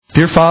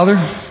Dear Father,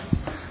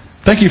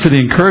 thank you for the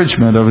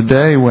encouragement of a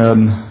day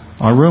when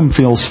our room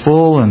feels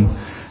full and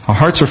our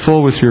hearts are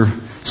full with your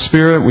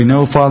Spirit. We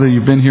know, Father,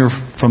 you've been here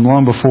from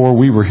long before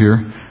we were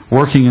here,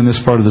 working in this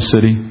part of the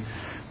city,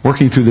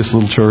 working through this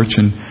little church.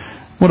 And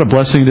what a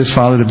blessing it is,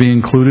 Father, to be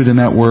included in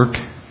that work.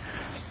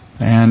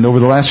 And over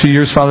the last few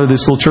years, Father,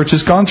 this little church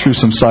has gone through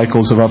some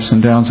cycles of ups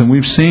and downs. And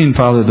we've seen,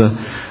 Father,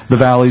 the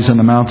valleys and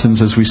the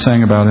mountains as we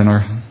sang about in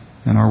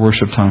our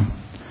worship time.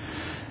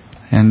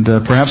 And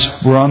perhaps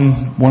we're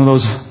on one of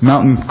those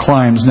mountain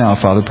climbs now,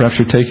 Father. Perhaps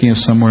you're taking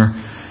us somewhere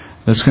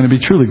that's going to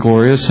be truly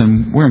glorious,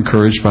 and we're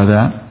encouraged by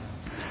that.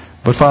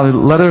 But Father,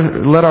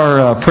 let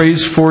our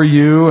praise for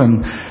you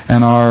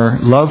and our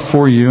love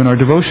for you and our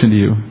devotion to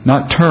you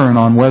not turn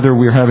on whether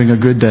we're having a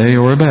good day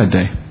or a bad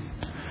day,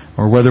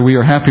 or whether we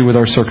are happy with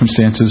our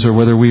circumstances or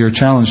whether we are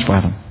challenged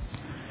by them.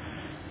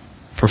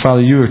 For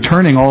Father, you are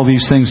turning all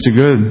these things to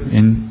good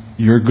in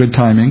your good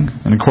timing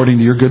and according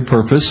to your good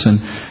purpose, and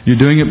you're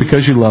doing it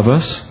because you love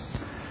us.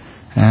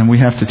 And we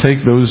have to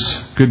take those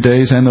good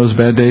days and those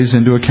bad days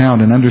into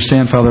account and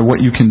understand, Father,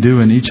 what you can do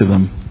in each of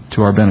them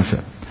to our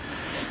benefit.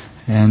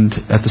 And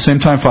at the same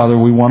time, Father,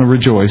 we want to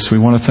rejoice. We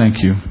want to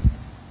thank you.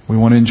 We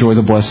want to enjoy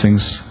the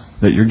blessings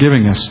that you're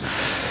giving us.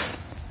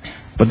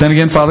 But then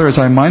again, Father, as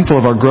I'm mindful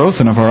of our growth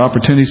and of our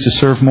opportunities to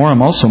serve more,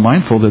 I'm also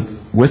mindful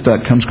that with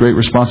that comes great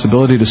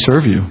responsibility to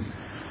serve you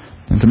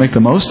and to make the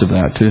most of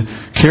that, to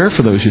care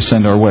for those you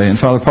send our way. And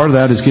Father, part of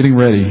that is getting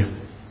ready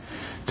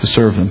to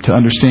serve them, to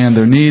understand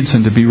their needs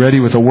and to be ready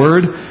with a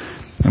word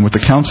and with the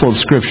counsel of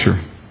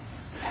Scripture.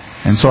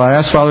 And so I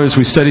ask, Father, as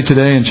we study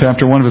today in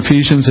chapter 1 of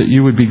Ephesians, that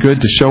you would be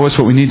good to show us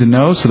what we need to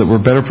know so that we're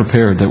better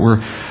prepared, that we're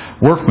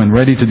workmen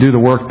ready to do the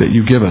work that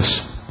you give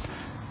us.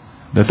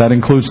 That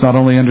includes not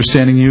only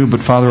understanding you,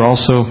 but Father,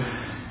 also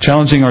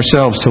challenging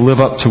ourselves to live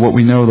up to what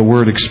we know the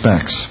Word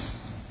expects.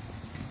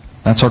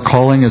 That's our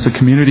calling as a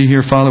community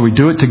here, Father. We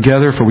do it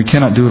together, for we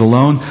cannot do it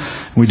alone.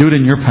 We do it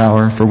in your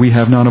power, for we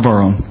have none of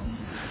our own.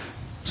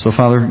 So,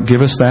 Father,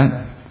 give us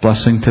that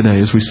blessing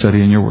today as we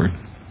study in your Word.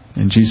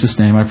 In Jesus'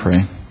 name I pray.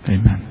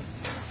 Amen.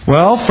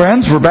 Well,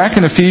 friends, we're back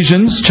in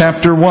Ephesians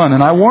chapter 1.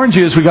 And I warned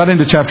you as we got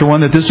into chapter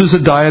 1 that this was a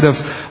diet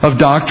of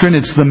doctrine.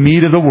 It's the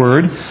meat of the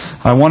Word.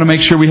 I want to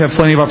make sure we have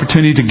plenty of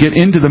opportunity to get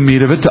into the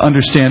meat of it, to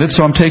understand it.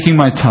 So I'm taking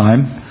my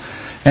time.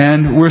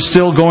 And we're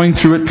still going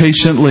through it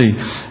patiently.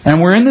 And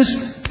we're in this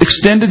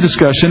extended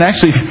discussion,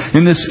 actually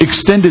in this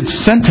extended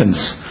sentence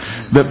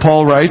that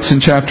Paul writes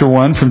in chapter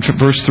 1 from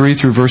verse 3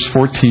 through verse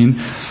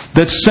 14,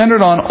 that's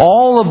centered on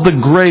all of the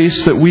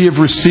grace that we have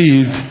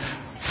received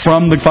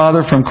from the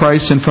Father, from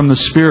Christ, and from the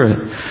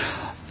Spirit.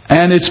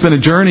 And it's been a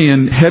journey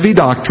in heavy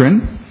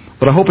doctrine,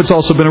 but I hope it's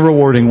also been a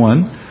rewarding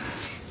one.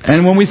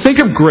 And when we think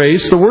of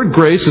grace, the word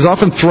grace is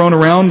often thrown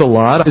around a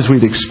lot, as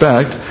we'd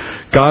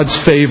expect. God's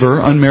favor,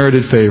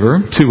 unmerited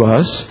favor to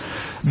us.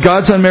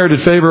 God's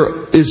unmerited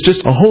favor is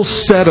just a whole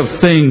set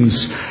of things.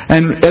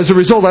 And as a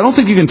result, I don't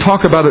think you can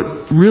talk about it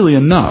really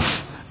enough.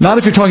 Not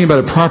if you're talking about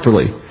it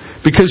properly.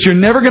 Because you're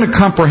never going to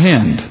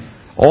comprehend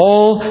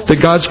all that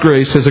God's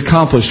grace has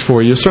accomplished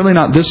for you. Certainly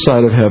not this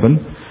side of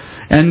heaven.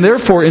 And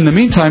therefore, in the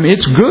meantime,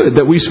 it's good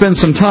that we spend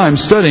some time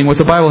studying what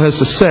the Bible has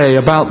to say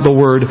about the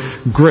word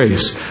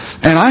grace.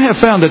 And I have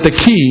found that the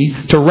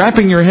key to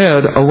wrapping your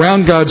head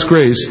around God's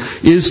grace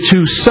is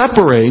to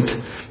separate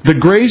the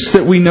grace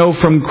that we know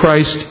from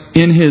Christ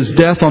in His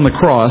death on the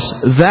cross,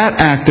 that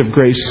act of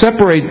grace,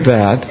 separate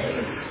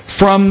that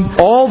from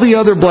all the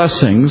other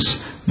blessings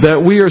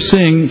that we are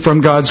seeing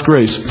from God's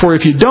grace. For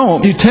if you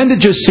don't, you tend to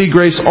just see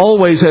grace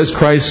always as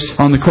Christ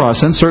on the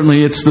cross. And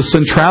certainly it's the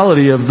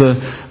centrality of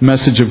the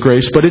message of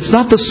grace, but it's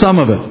not the sum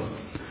of it.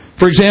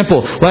 For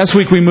example, last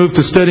week we moved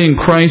to studying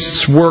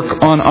Christ's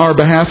work on our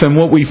behalf, and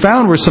what we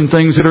found were some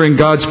things that are in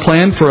God's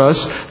plan for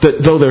us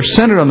that, though they're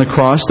centered on the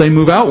cross, they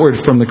move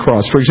outward from the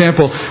cross. For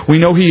example, we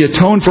know He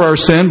atoned for our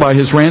sin by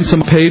His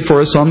ransom paid for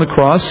us on the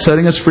cross,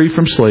 setting us free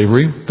from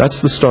slavery. That's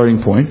the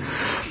starting point.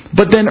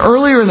 But then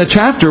earlier in the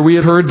chapter, we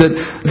had heard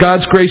that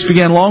God's grace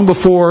began long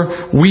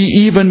before we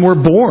even were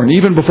born,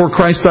 even before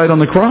Christ died on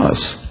the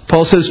cross.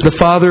 Paul says the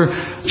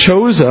Father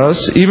chose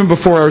us even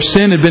before our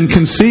sin had been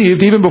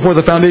conceived, even before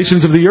the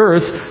foundations of the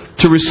earth,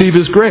 to receive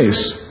His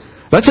grace.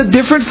 That's a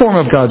different form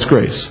of God's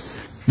grace.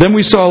 Then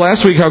we saw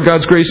last week how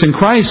God's grace in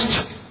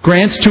Christ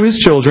grants to His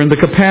children the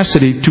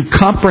capacity to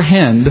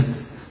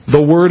comprehend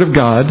the Word of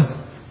God,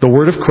 the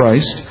Word of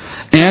Christ,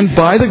 and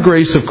by the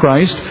grace of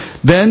Christ,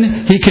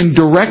 then He can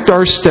direct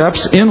our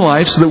steps in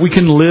life so that we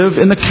can live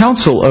in the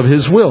counsel of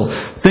His will.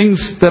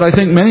 Things that I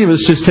think many of us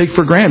just take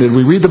for granted.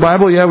 We read the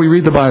Bible, yeah, we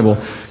read the Bible.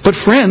 But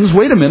friends,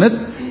 wait a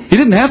minute. He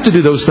didn't have to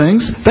do those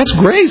things. That's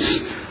grace.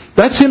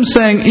 That's Him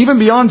saying, even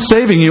beyond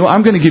saving you,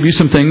 I'm going to give you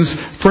some things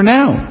for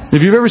now.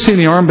 If you've ever seen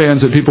the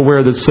armbands that people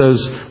wear that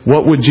says,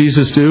 "What would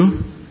Jesus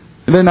do?"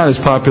 They're not as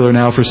popular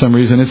now for some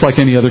reason. It's like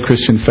any other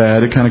Christian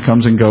fad. It kind of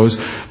comes and goes.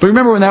 But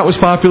remember when that was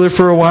popular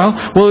for a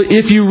while? Well,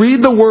 if you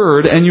read the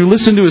Word and you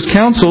listen to His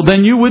counsel,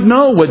 then you would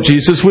know what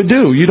Jesus would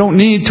do. You don't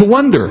need to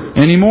wonder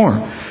anymore.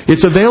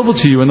 It's available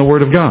to you in the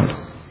Word of God.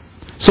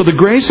 So the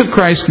grace of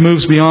Christ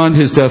moves beyond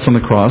His death on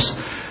the cross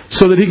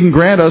so that He can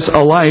grant us a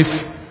life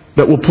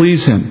that will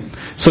please Him.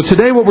 So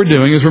today what we're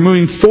doing is we're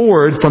moving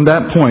forward from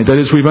that point. That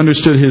is, we've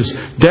understood His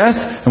death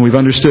and we've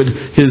understood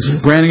His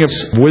granting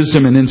us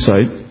wisdom and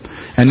insight.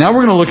 And now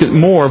we're going to look at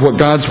more of what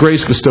God's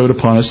grace bestowed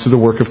upon us through the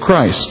work of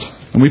Christ.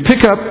 And we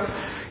pick up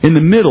in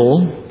the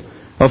middle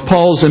of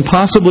Paul's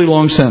impossibly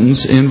long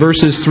sentence in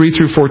verses 3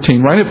 through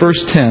 14, right at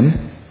verse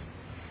 10.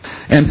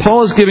 And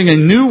Paul is giving a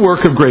new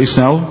work of grace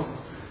now,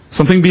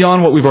 something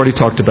beyond what we've already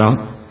talked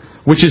about,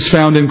 which is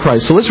found in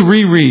Christ. So let's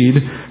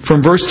reread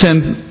from verse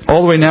 10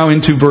 all the way now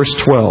into verse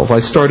 12.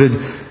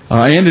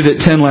 I ended at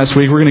 10 last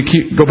week. We're going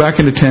to go back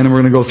into 10 and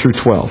we're going to go through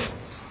 12.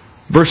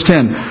 Verse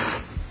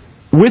 10.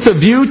 With a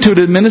view to an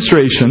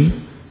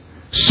administration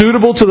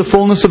suitable to the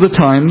fullness of the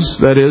times,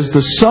 that is,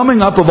 the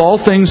summing up of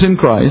all things in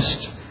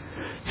Christ,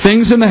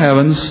 things in the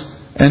heavens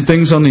and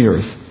things on the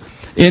earth.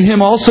 In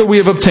Him also we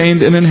have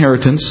obtained an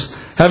inheritance,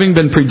 having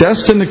been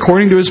predestined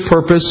according to His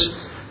purpose,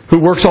 who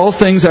works all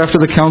things after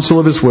the counsel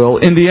of His will,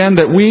 in the end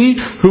that we,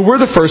 who were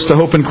the first to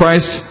hope in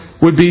Christ,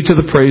 would be to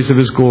the praise of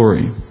His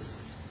glory.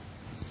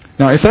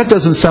 Now, if that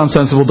doesn't sound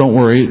sensible, don't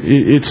worry.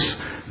 It's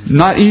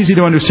not easy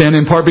to understand,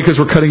 in part because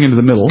we're cutting into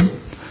the middle,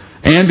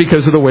 and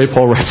because of the way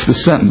Paul writes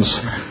this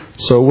sentence.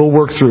 So we'll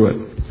work through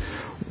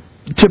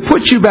it. To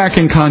put you back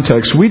in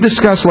context, we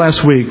discussed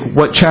last week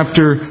what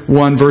chapter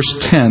 1, verse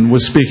 10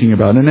 was speaking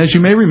about. And as you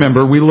may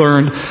remember, we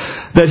learned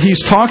that he's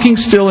talking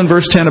still in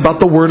verse 10 about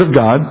the Word of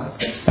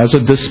God as a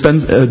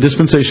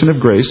dispensation of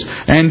grace.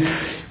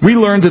 And we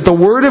learned that the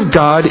Word of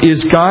God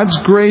is God's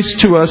grace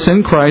to us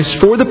in Christ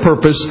for the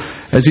purpose,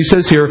 as he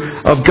says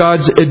here, of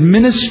God's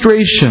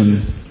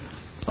administration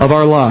of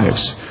our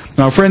lives.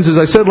 Now, friends, as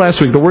I said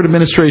last week, the word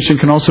administration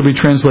can also be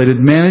translated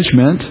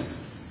management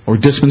or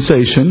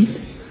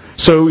dispensation.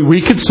 So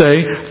we could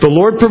say the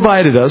Lord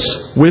provided us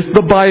with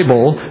the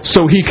Bible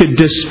so He could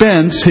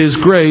dispense His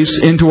grace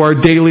into our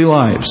daily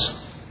lives.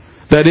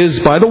 That is,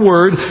 by the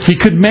Word, He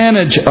could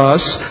manage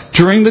us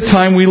during the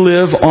time we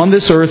live on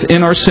this earth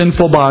in our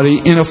sinful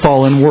body in a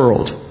fallen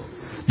world.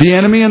 The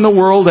enemy and the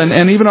world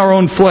and even our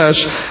own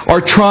flesh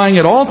are trying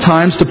at all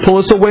times to pull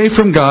us away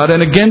from God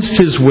and against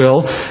His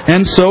will.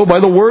 And so, by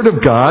the Word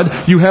of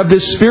God, you have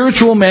this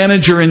spiritual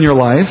manager in your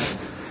life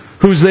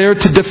who's there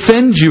to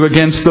defend you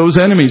against those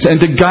enemies and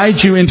to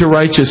guide you into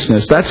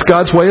righteousness. That's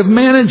God's way of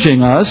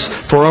managing us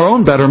for our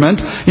own betterment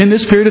in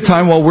this period of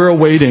time while we're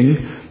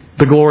awaiting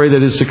the glory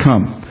that is to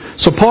come.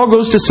 So Paul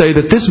goes to say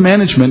that this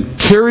management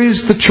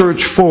carries the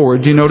church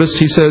forward. You notice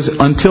he says,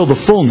 until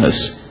the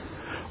fullness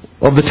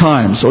of the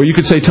times, or you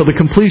could say till the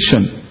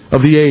completion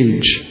of the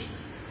age.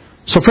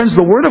 So friends,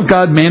 the Word of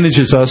God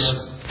manages us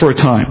for a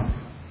time.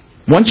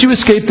 Once you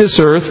escape this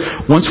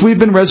earth, once we've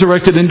been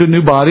resurrected into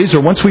new bodies,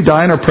 or once we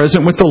die and are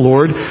present with the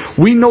Lord,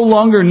 we no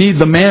longer need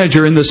the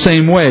manager in the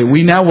same way.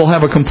 We now will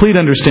have a complete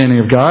understanding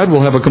of God.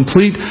 We'll have a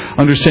complete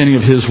understanding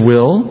of His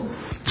will.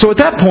 So at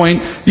that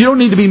point, you don't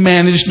need to be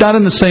managed, not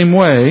in the same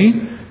way.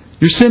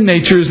 Your sin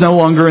nature is no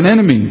longer an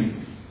enemy.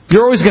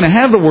 You're always going to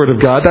have the Word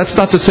of God. That's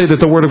not to say that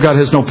the Word of God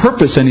has no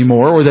purpose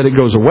anymore or that it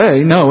goes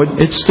away. No,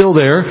 it's still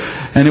there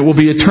and it will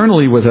be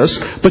eternally with us.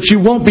 But you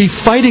won't be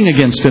fighting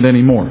against it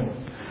anymore.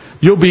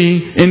 You'll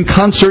be in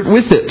concert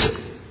with it,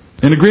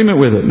 in agreement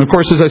with it. And of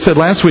course, as I said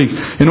last week,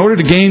 in order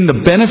to gain the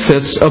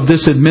benefits of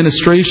this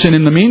administration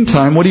in the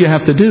meantime, what do you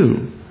have to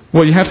do?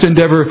 Well, you have to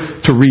endeavor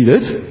to read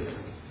it.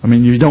 I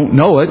mean, you don't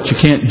know it. You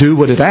can't do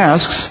what it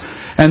asks.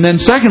 And then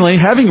secondly,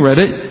 having read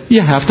it,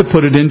 you have to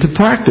put it into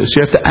practice.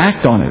 You have to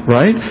act on it,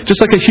 right?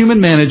 Just like a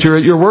human manager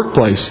at your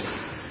workplace.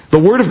 The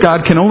Word of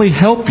God can only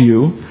help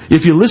you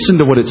if you listen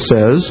to what it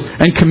says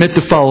and commit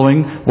to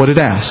following what it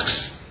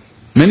asks.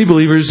 Many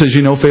believers, as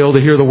you know, fail to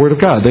hear the Word of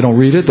God. They don't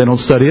read it. They don't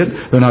study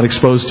it. They're not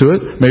exposed to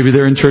it. Maybe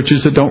they're in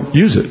churches that don't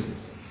use it.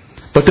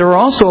 But there are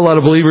also a lot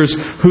of believers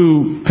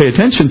who pay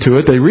attention to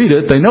it. They read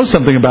it. They know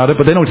something about it,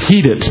 but they don't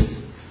heed it.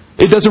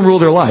 It doesn't rule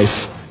their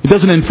life. It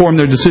doesn't inform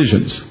their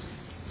decisions.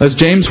 As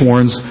James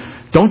warns,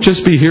 don't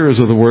just be hearers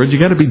of the Word.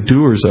 You've got to be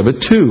doers of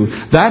it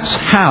too. That's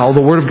how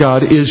the Word of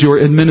God is your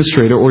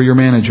administrator or your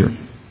manager.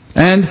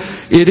 And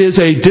it is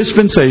a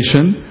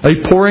dispensation,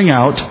 a pouring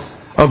out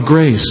of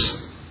grace.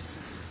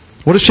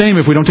 What a shame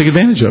if we don't take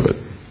advantage of it.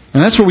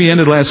 And that's where we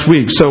ended last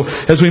week. So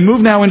as we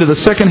move now into the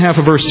second half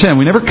of verse 10,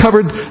 we never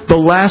covered the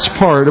last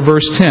part of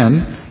verse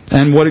 10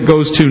 and what it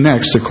goes to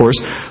next, of course.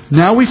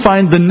 Now we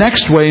find the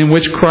next way in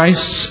which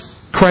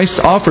Christ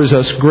offers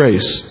us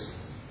grace.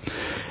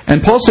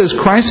 And Paul says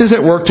Christ is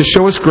at work to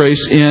show us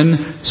grace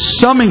in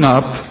summing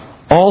up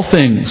all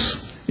things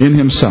in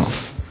Himself.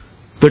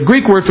 The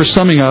Greek word for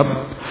summing up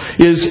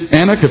is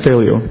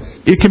anakathelio.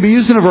 It can be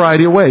used in a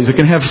variety of ways. It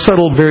can have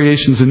subtle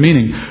variations in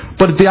meaning.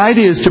 But the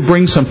idea is to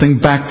bring something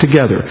back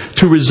together,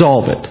 to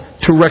resolve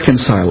it, to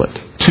reconcile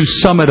it, to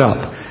sum it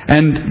up.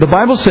 And the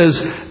Bible says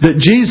that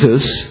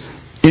Jesus,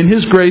 in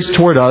His grace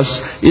toward us,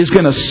 is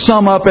going to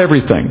sum up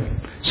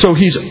everything. So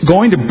He's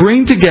going to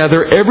bring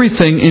together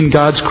everything in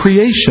God's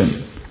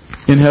creation,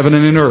 in heaven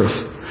and in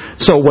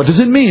earth. So what does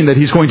it mean that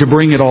He's going to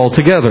bring it all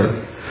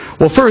together?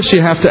 Well, first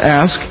you have to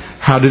ask,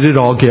 how did it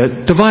all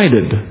get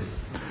divided?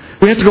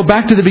 We have to go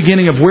back to the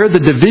beginning of where the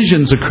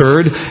divisions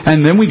occurred,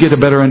 and then we get a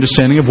better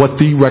understanding of what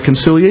the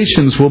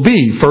reconciliations will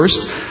be. First,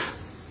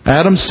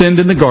 Adam sinned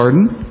in the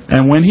garden,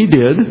 and when he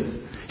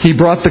did, he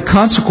brought the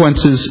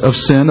consequences of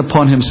sin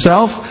upon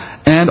himself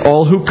and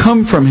all who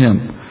come from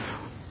him.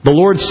 The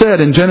Lord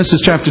said in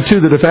Genesis chapter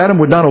 2 that if Adam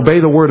would not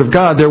obey the word of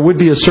God, there would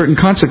be a certain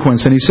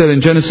consequence. And he said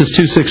in Genesis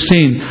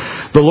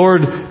 2:16, the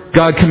Lord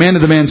God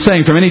commanded the man,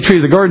 saying, from any tree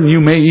of the garden you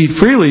may eat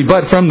freely,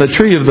 but from the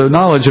tree of the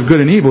knowledge of good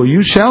and evil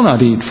you shall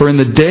not eat, for in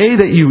the day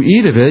that you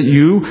eat of it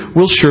you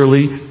will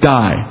surely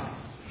die.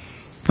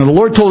 Now the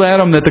Lord told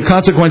Adam that the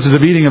consequences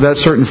of eating of that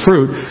certain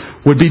fruit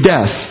would be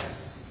death.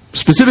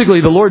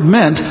 Specifically, the Lord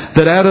meant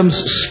that Adam's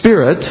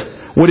spirit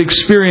would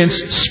experience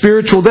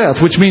spiritual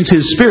death, which means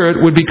his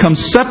spirit would become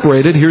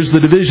separated. Here's the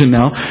division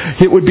now.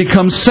 It would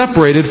become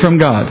separated from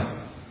God.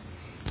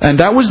 And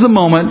that was the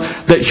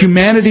moment that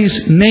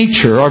humanity's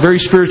nature, our very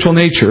spiritual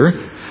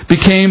nature,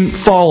 became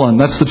fallen.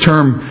 That's the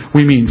term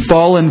we mean.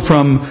 Fallen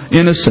from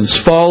innocence.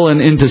 Fallen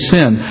into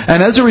sin.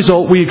 And as a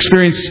result, we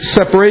experienced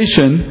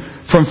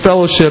separation from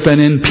fellowship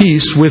and in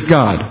peace with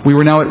God. We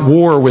were now at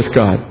war with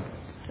God.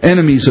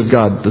 Enemies of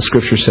God, the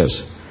Scripture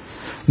says.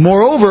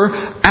 Moreover,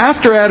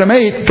 after Adam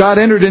ate, God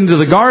entered into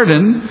the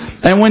garden,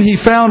 and when he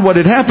found what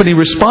had happened, he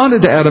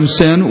responded to Adam's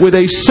sin with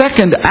a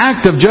second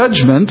act of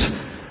judgment,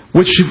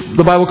 which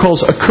the Bible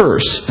calls a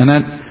curse. And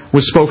that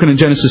was spoken in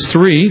Genesis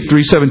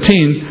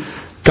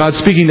 3:17. God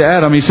speaking to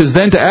Adam, he says,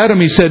 then to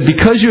Adam he said,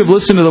 because you have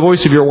listened to the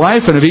voice of your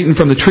wife and have eaten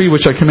from the tree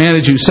which I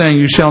commanded you, saying,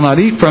 you shall not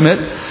eat from it,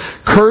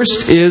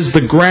 cursed is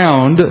the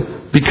ground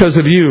because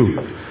of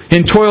you.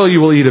 In toil you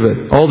will eat of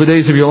it all the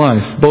days of your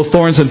life. Both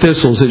thorns and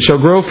thistles it shall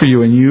grow for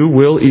you, and you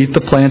will eat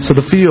the plants of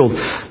the field.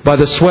 By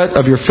the sweat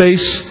of your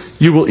face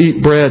you will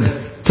eat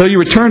bread, till you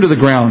return to the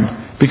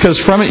ground, because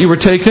from it you were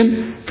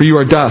taken, for you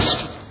are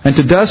dust, and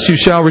to dust you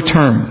shall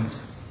return.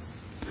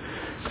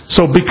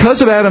 So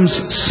because of Adam's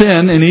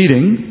sin in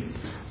eating,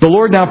 the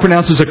Lord now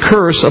pronounces a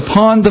curse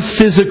upon the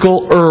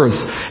physical earth.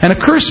 And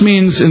a curse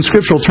means, in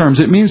scriptural terms,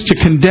 it means to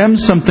condemn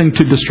something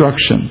to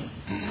destruction.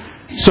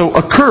 So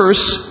a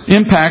curse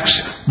impacts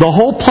the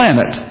whole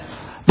planet.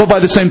 But by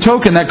the same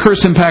token, that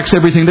curse impacts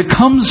everything that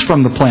comes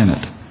from the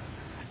planet.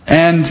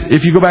 And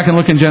if you go back and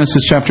look in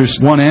Genesis chapters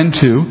 1 and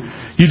 2,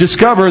 you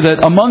discover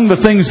that among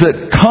the things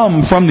that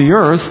come from the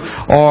earth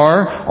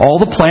are all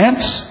the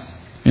plants.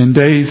 In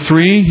day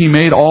 3, he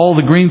made all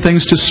the green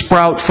things to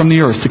sprout from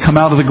the earth, to come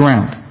out of the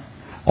ground.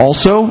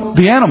 Also,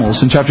 the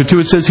animals. In chapter 2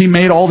 it says he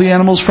made all the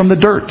animals from the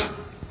dirt,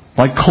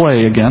 like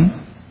clay again.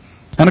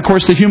 And of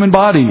course the human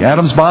body,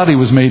 Adam's body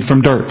was made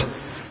from dirt.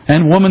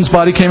 And woman's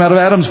body came out of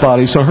Adam's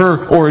body, so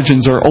her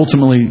origins are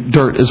ultimately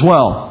dirt as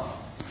well.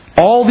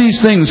 All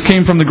these things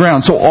came from the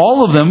ground. So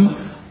all of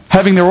them,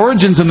 having their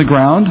origins in the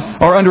ground,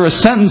 are under a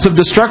sentence of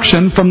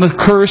destruction from the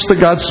curse that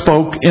God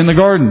spoke in the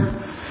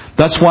garden.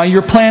 That's why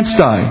your plants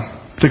die,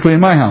 particularly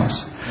in my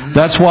house.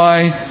 That's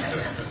why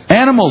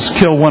animals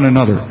kill one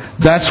another.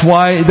 That's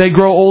why they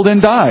grow old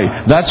and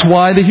die. That's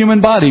why the human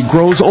body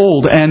grows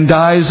old and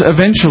dies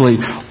eventually.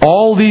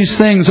 All these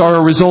things are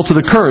a result of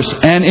the curse.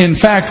 And in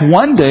fact,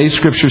 one day,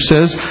 Scripture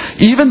says,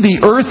 even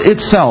the earth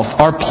itself,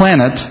 our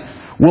planet,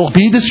 will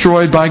be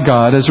destroyed by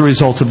God as a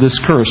result of this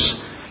curse.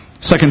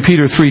 2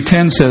 Peter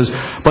 3:10 says,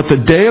 but the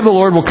day of the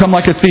Lord will come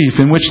like a thief,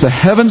 in which the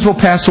heavens will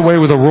pass away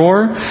with a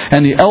roar,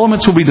 and the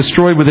elements will be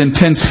destroyed with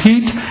intense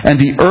heat, and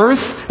the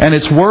earth and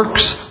its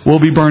works will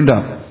be burned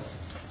up.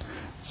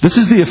 This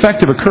is the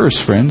effect of a curse,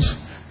 friends.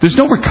 There's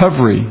no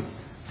recovery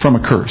from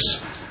a curse.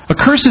 A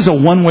curse is a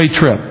one-way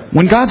trip.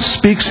 When God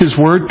speaks His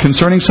word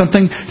concerning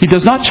something, He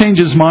does not change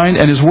His mind,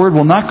 and His word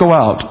will not go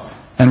out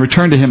and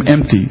return to Him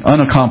empty,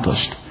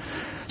 unaccomplished.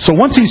 So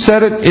once He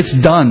said it, it's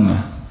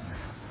done.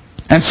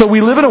 And so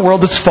we live in a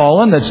world that's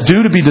fallen, that's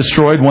due to be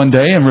destroyed one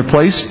day and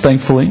replaced,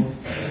 thankfully.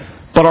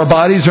 But our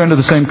bodies are under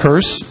the same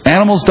curse.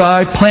 Animals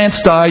die,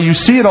 plants die, you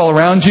see it all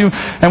around you.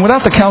 And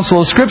without the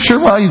counsel of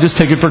Scripture, well, you just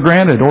take it for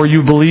granted. Or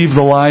you believe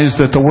the lies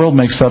that the world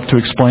makes up to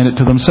explain it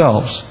to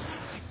themselves.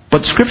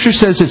 But Scripture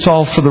says it's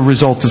all for the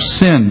result of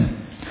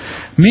sin.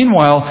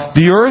 Meanwhile,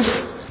 the earth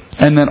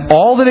and then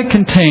all that it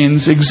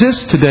contains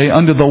exists today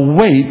under the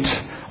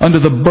weight, under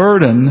the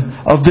burden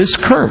of this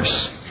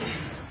curse.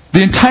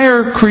 The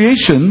entire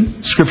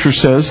creation, Scripture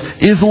says,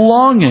 is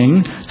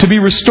longing to be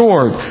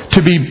restored,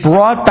 to be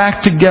brought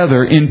back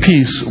together in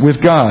peace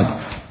with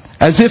God,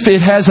 as if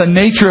it has a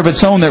nature of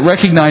its own that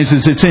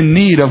recognizes it's in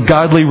need of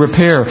godly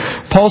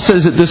repair. Paul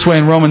says it this way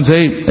in Romans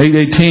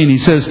 8:18. He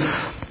says,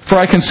 for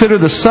I consider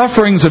the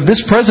sufferings of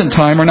this present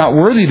time are not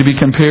worthy to be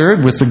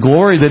compared with the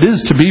glory that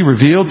is to be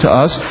revealed to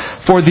us,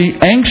 for the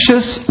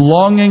anxious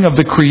longing of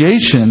the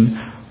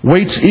creation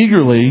waits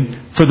eagerly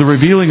for the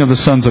revealing of the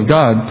sons of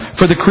God.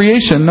 For the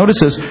creation, notice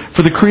this,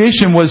 for the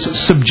creation was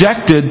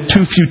subjected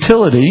to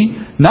futility,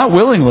 not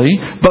willingly,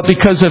 but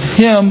because of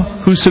Him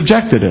who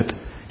subjected it,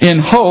 in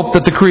hope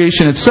that the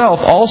creation itself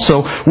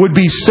also would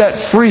be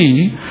set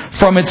free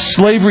from its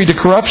slavery to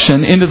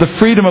corruption into the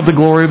freedom of the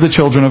glory of the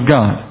children of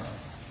God.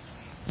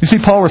 You see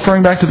Paul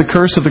referring back to the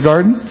curse of the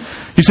garden?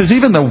 He says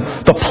even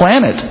the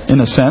planet,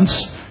 in a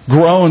sense,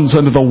 groans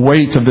under the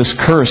weight of this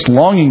curse,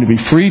 longing to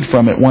be freed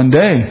from it one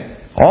day.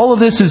 All of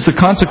this is the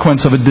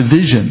consequence of a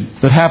division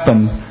that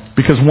happened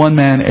because one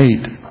man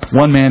ate,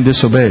 one man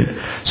disobeyed.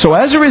 So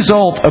as a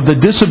result of the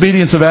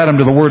disobedience of Adam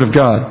to the Word of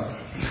God,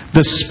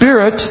 the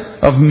spirit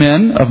of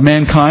men, of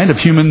mankind, of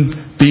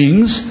human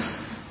beings,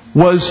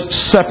 was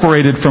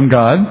separated from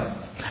God,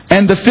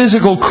 and the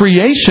physical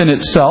creation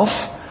itself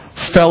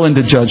fell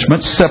into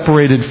judgment,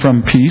 separated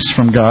from peace,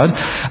 from God.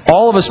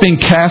 All of us being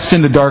cast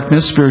into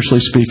darkness, spiritually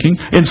speaking,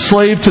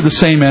 enslaved to the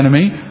same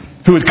enemy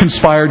who had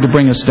conspired to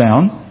bring us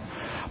down.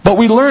 But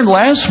we learned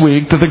last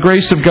week that the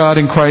grace of God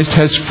in Christ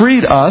has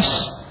freed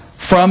us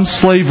from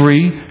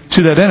slavery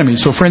to that enemy.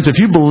 So friends, if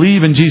you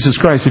believe in Jesus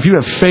Christ, if you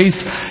have faith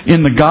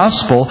in the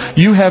gospel,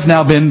 you have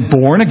now been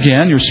born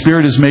again. Your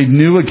spirit is made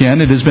new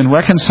again. It has been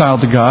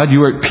reconciled to God.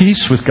 You are at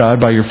peace with God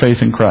by your faith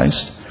in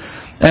Christ.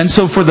 And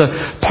so for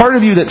the part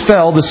of you that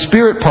fell, the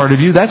spirit part of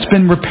you, that's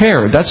been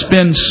repaired. That's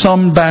been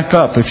summed back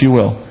up, if you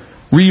will.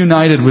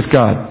 Reunited with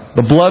God.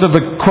 The blood of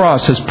the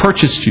cross has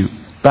purchased you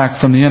back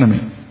from the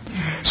enemy.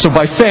 So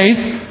by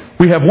faith,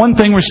 we have one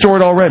thing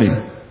restored already.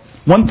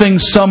 One thing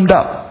summed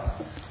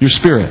up. Your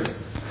spirit.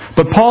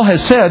 But Paul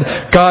has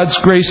said God's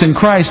grace in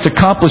Christ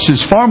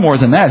accomplishes far more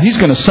than that. He's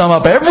going to sum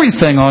up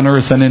everything on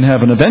earth and in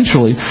heaven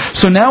eventually.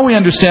 So now we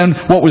understand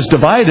what was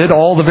divided,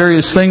 all the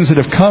various things that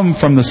have come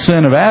from the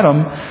sin of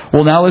Adam.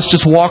 Well, now let's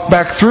just walk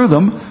back through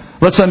them.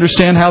 Let's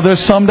understand how they're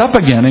summed up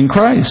again in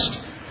Christ.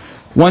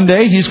 One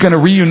day He's going to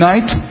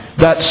reunite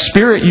that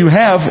spirit you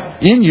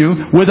have in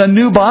you with a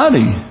new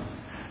body,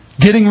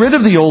 getting rid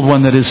of the old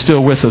one that is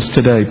still with us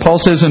today. Paul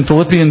says in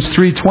Philippians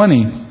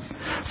 3:20,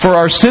 "For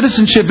our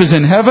citizenship is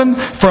in heaven,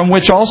 from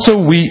which also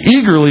we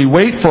eagerly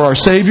wait for our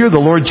Savior, the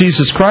Lord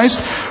Jesus Christ,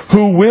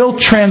 who will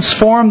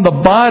transform the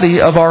body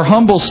of our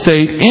humble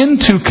state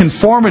into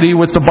conformity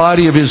with the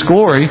body of His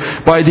glory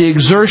by the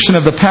exertion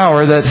of the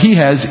power that He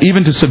has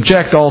even to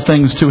subject all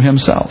things to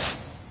Himself."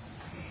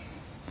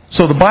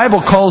 So the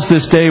Bible calls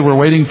this day we're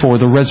waiting for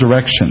the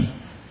resurrection.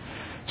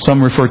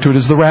 Some refer to it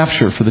as the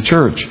rapture for the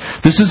church.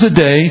 This is a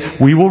day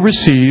we will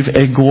receive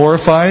a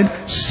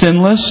glorified,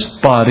 sinless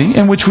body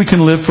in which we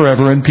can live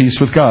forever in peace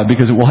with God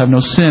because it will have no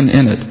sin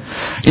in it.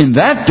 In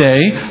that day,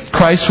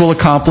 Christ will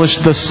accomplish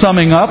the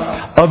summing up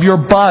of your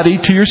body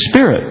to your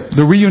spirit,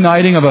 the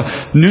reuniting of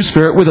a new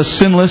spirit with a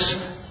sinless,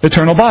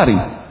 eternal body.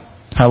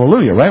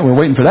 Hallelujah, right? We're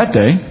waiting for that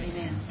day.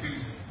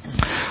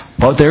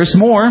 But there's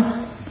more.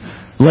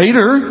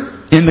 Later,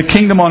 in the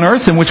kingdom on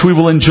earth in which we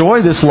will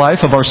enjoy this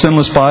life of our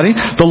sinless body,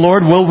 the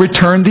Lord will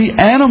return the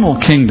animal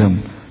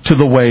kingdom to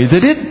the way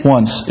that it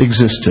once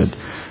existed.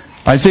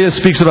 Isaiah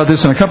speaks about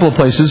this in a couple of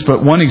places,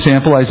 but one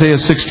example, Isaiah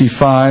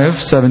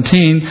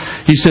 65:17,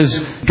 he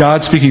says,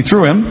 God speaking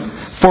through him,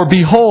 "For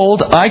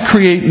behold, I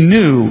create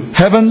new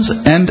heavens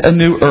and a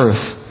new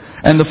earth.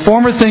 And the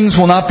former things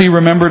will not be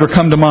remembered or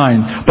come to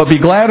mind. But be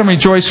glad and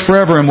rejoice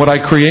forever in what I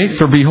create.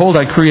 For behold,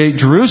 I create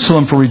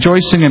Jerusalem for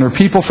rejoicing and her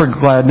people for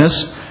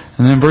gladness."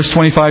 And then in verse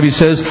 25 he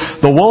says,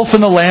 "The wolf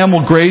and the lamb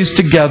will graze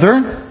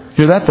together."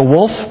 Hear that? The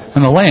wolf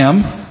and the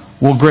lamb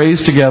will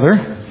graze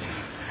together.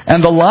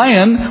 "And the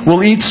lion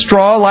will eat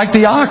straw like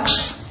the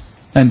ox.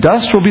 And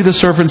dust will be the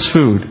serpent's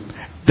food.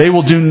 They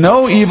will do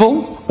no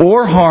evil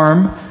or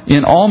harm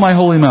in all my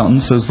holy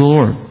mountains, says the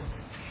Lord."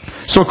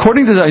 So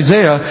according to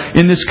Isaiah,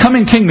 in this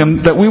coming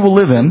kingdom that we will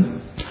live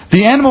in,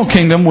 the animal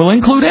kingdom will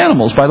include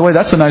animals. By the way,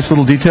 that's a nice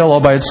little detail all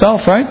by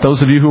itself, right?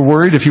 Those of you who were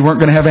worried if you weren't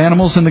going to have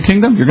animals in the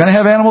kingdom, you're going to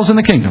have animals in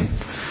the kingdom.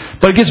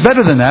 But it gets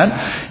better than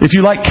that. If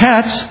you like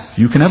cats,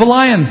 you can have a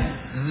lion.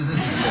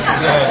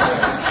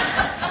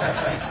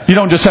 You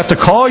don't just have to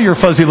call your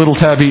fuzzy little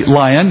tabby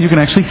lion. You can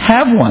actually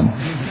have one.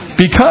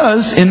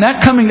 Because in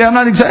that coming day, I'm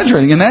not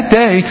exaggerating, in that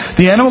day,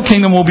 the animal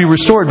kingdom will be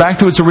restored back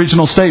to its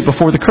original state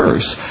before the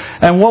curse.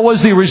 And what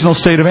was the original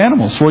state of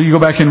animals? Well, you go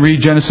back and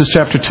read Genesis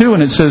chapter 2,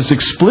 and it says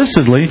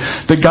explicitly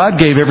that God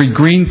gave every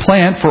green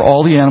plant for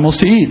all the animals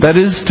to eat. That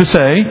is to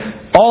say,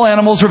 all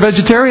animals are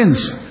vegetarians.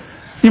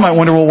 You might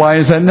wonder, well, why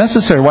is that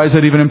necessary? Why is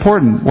that even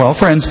important? Well,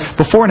 friends,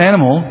 before an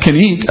animal can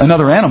eat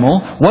another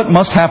animal, what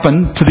must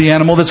happen to the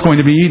animal that's going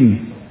to be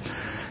eaten?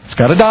 It's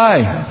got to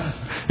die.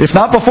 If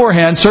not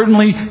beforehand,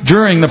 certainly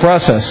during the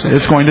process,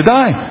 it's going to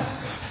die.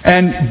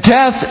 And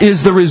death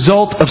is the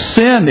result of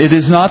sin. It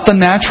is not the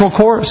natural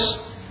course.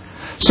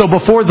 So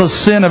before the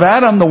sin of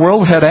Adam, the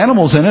world had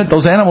animals in it.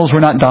 Those animals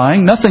were not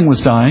dying. Nothing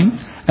was dying.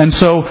 And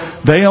so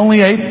they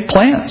only ate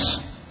plants.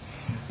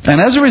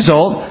 And as a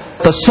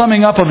result, the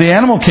summing up of the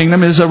animal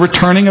kingdom is a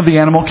returning of the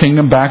animal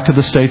kingdom back to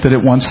the state that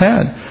it once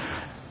had.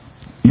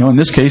 You know, in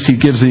this case, he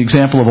gives the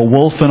example of a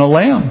wolf and a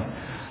lamb.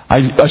 I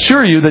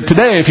assure you that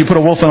today, if you put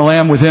a wolf and a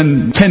lamb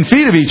within 10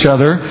 feet of each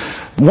other,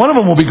 one of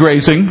them will be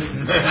grazing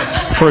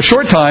for a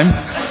short time.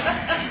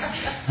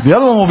 The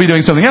other one will be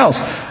doing something else.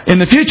 In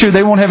the future,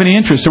 they won't have any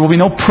interest. There will be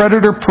no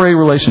predator-prey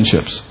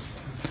relationships.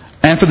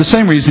 And for the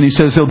same reason, he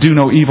says they'll do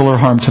no evil or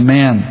harm to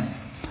man.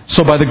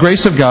 So by the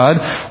grace of God,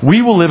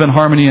 we will live in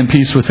harmony and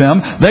peace with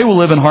them. They will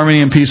live in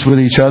harmony and peace with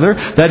each other.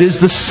 That is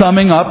the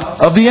summing up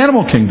of the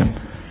animal kingdom.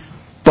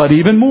 But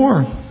even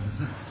more,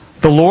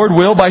 The Lord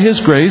will, by His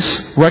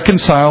grace,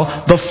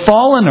 reconcile the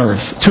fallen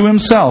earth to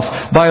Himself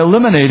by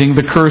eliminating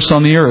the curse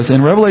on the earth.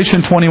 In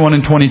Revelation 21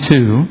 and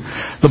 22,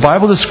 the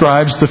Bible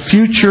describes the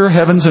future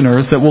heavens and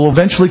earth that will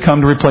eventually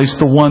come to replace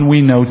the one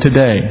we know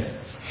today.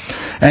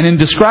 And in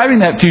describing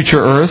that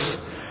future earth,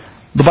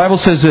 the Bible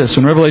says this,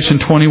 in Revelation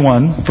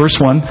 21, verse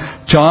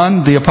 1,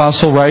 John the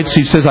Apostle writes,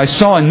 he says, I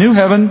saw a new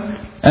heaven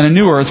and a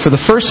new earth, for the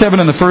first heaven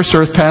and the first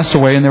earth passed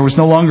away, and there was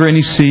no longer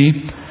any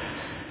sea.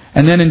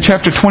 And then in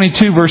chapter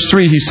 22, verse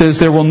 3, he says,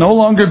 there will no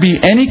longer be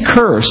any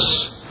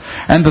curse,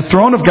 and the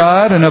throne of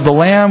God and of the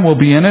Lamb will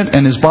be in it,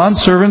 and His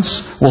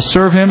bondservants will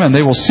serve Him, and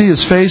they will see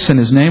His face, and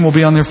His name will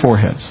be on their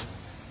foreheads.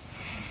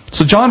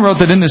 So John wrote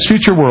that in this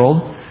future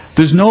world,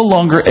 there's no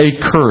longer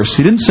a curse.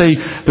 He didn't say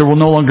there will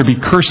no longer be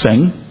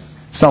cursing.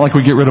 It's not like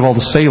we get rid of all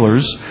the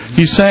sailors.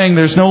 He's saying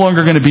there's no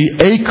longer going to be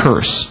a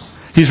curse.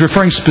 He's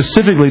referring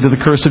specifically to the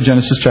curse of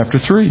Genesis chapter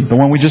 3, the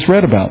one we just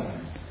read about.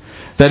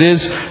 That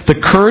is,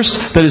 the curse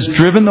that has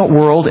driven the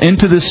world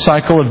into this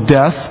cycle of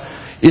death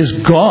is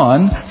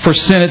gone for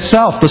sin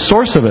itself. The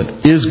source of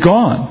it is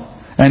gone.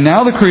 And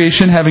now the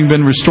creation, having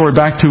been restored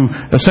back to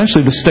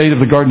essentially the state of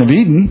the Garden of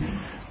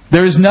Eden,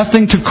 there is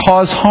nothing to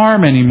cause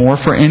harm anymore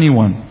for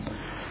anyone.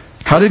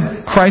 How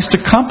did Christ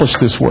accomplish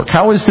this work?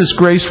 How is this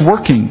grace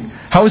working?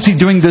 How is He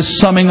doing this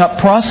summing up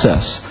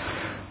process?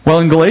 Well,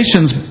 in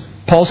Galatians,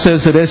 Paul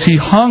says that as He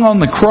hung on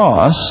the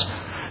cross,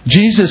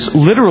 Jesus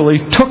literally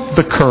took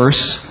the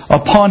curse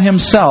upon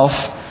Himself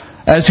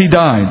as He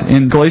died.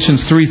 In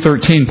Galatians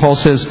 3:13, Paul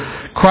says,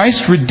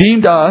 Christ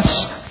redeemed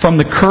us from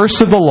the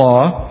curse of the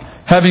law,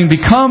 having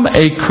become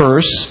a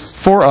curse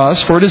for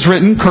us, for it is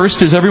written,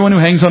 cursed is everyone who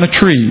hangs on a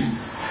tree,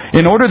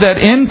 in order that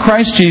in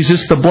Christ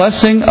Jesus the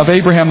blessing of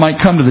Abraham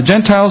might come to the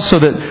Gentiles, so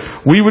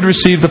that we would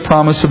receive the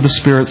promise of the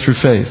Spirit through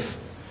faith.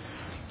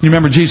 You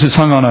remember Jesus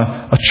hung on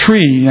a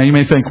tree. Now you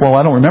may think, well,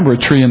 I don't remember a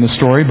tree in the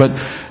story, but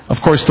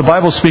of course the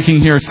Bible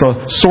speaking here is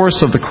the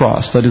source of the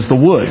cross, that is the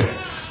wood.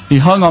 He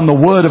hung on the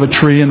wood of a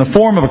tree in the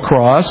form of a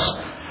cross,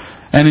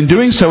 and in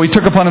doing so He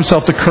took upon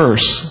Himself the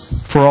curse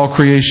for all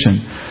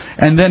creation.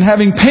 And then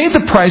having paid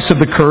the price of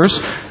the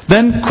curse,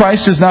 then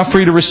Christ is now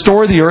free to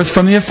restore the earth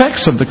from the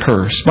effects of the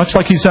curse, much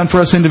like He's done for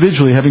us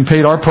individually, having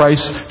paid our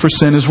price for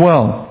sin as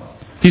well.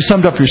 He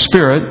summed up your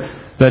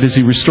spirit, that is,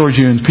 He restored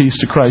you in peace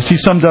to Christ. He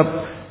summed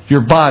up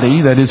your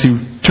body, that is, He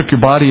took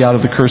your body out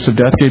of the curse of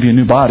death, gave you a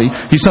new body.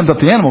 He summed up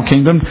the animal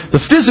kingdom. The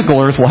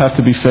physical earth will have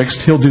to be fixed.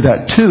 He'll do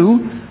that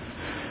too.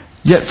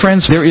 Yet,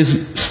 friends, there is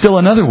still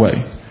another way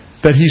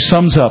that He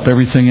sums up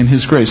everything in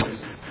His grace.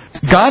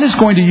 God is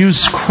going to use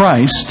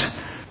Christ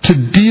to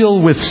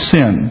deal with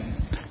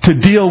sin, to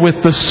deal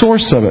with the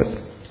source of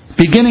it,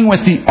 beginning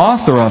with the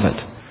author of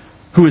it,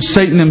 who is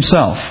Satan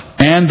himself,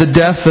 and the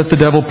death that the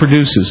devil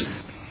produces.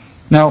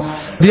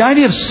 Now, the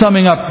idea of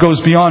summing up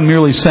goes beyond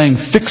merely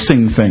saying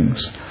fixing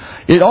things.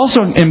 It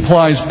also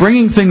implies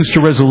bringing things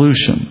to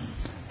resolution,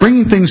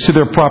 bringing things to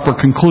their proper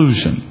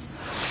conclusion.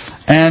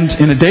 And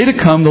in a day to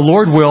come, the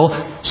Lord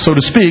will, so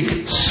to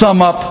speak,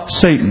 sum up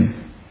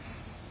Satan.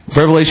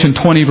 Revelation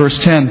 20, verse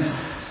 10,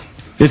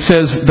 it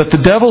says that the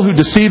devil who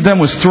deceived them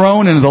was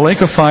thrown into the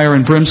lake of fire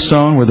and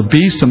brimstone, where the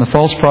beast and the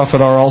false prophet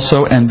are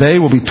also, and they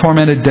will be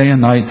tormented day and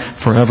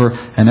night forever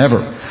and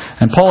ever.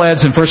 And Paul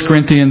adds in 1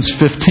 Corinthians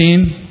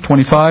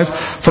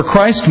 15:25, for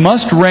Christ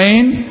must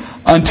reign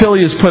until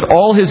He has put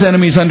all His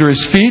enemies under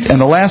His feet,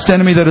 and the last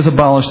enemy that is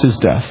abolished is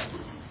death.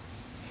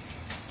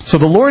 So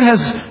the Lord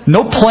has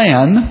no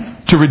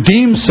plan to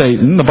redeem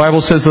Satan. The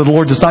Bible says that the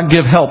Lord does not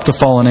give help to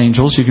fallen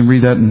angels. You can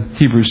read that in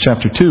Hebrews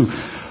chapter 2.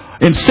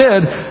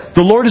 Instead,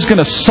 the Lord is going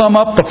to sum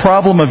up the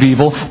problem of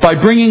evil by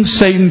bringing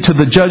Satan to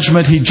the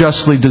judgment he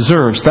justly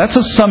deserves. That's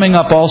a summing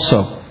up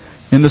also,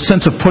 in the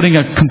sense of putting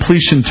a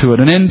completion to it,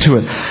 an end to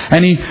it.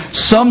 And He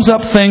sums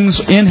up things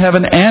in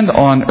heaven and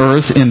on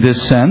earth in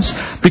this sense,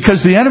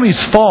 because the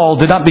enemy's fall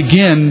did not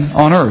begin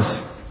on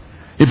earth.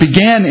 It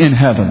began in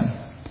heaven,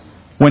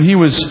 when he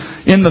was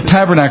in the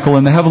tabernacle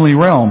in the heavenly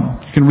realm.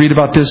 You can read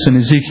about this in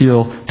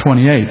Ezekiel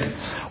 28.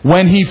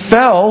 When he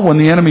fell, when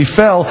the enemy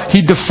fell,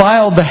 he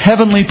defiled the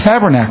heavenly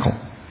tabernacle.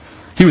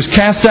 He was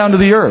cast down to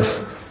the earth,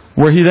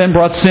 where he then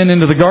brought sin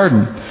into the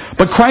garden.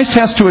 But Christ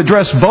has to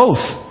address both.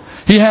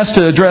 He has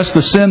to address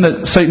the sin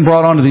that Satan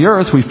brought onto the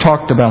earth. We've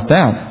talked about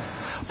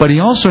that. But He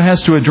also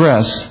has to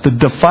address the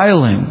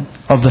defiling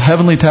of the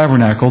heavenly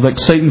tabernacle that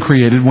Satan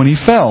created when he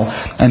fell.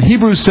 And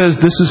Hebrews says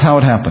this is how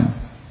it happened.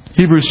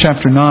 Hebrews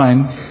chapter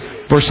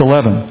 9, verse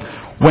 11.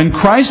 When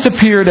Christ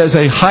appeared as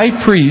a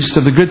high priest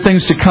of the good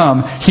things to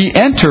come, He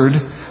entered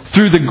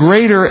through the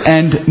greater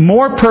and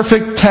more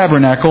perfect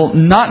tabernacle,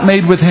 not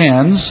made with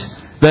hands,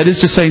 that is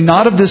to say,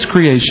 not of this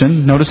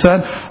creation. Notice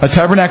that? A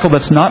tabernacle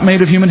that's not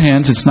made of human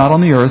hands. It's not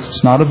on the earth.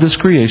 It's not of this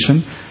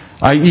creation,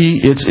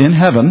 i.e., it's in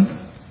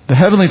heaven, the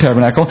heavenly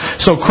tabernacle.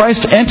 So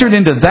Christ entered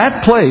into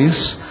that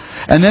place.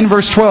 And then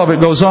verse 12,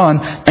 it goes on,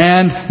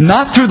 and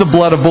not through the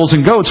blood of bulls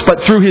and goats,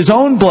 but through His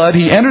own blood,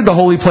 He entered the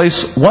holy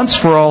place once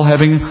for all,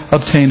 having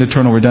obtained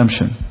eternal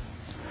redemption.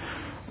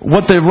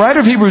 What the writer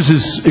of Hebrews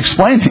is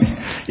explaining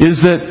is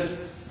that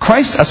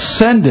Christ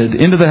ascended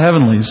into the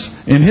heavenlies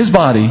in His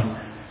body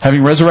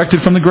having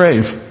resurrected from the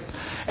grave.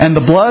 And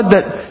the blood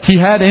that He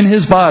had in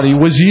His body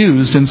was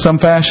used in some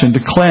fashion to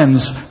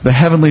cleanse the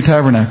heavenly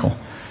tabernacle,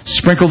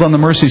 sprinkled on the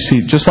mercy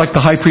seat, just like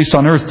the high priest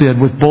on earth did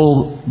with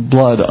bull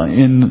blood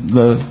in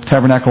the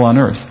tabernacle on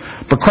earth.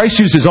 But Christ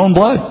used His own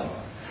blood.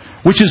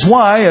 Which is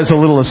why, as a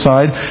little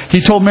aside,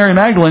 He told Mary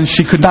Magdalene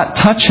she could not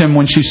touch Him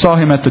when she saw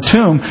Him at the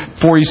tomb,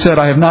 for He said,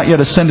 I have not yet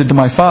ascended to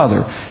my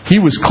Father. He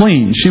was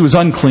clean. She was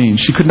unclean.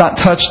 She could not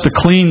touch the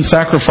clean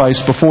sacrifice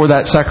before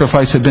that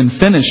sacrifice had been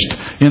finished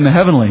in the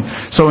heavenly.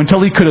 So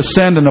until He could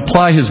ascend and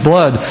apply His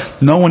blood,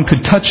 no one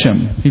could touch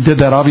Him. He did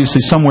that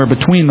obviously somewhere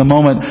between the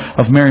moment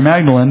of Mary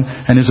Magdalene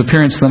and His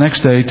appearance the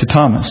next day to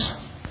Thomas.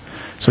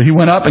 So He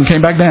went up and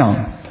came back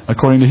down,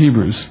 according to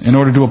Hebrews, in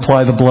order to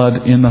apply the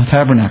blood in the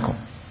tabernacle.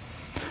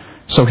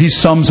 So He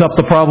sums up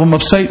the problem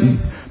of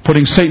Satan,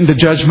 putting Satan to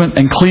judgment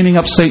and cleaning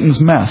up Satan's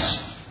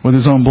mess with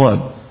His own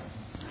blood.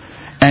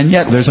 And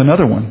yet there's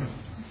another one.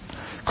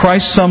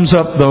 Christ sums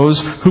up those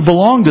who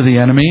belong to the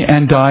enemy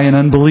and die in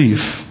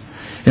unbelief.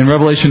 In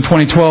Revelation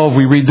 20:12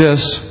 we read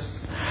this,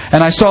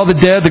 And I saw the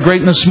dead, the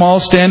great and the small,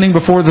 standing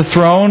before the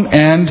throne,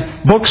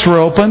 and books were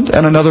opened,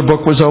 and another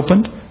book was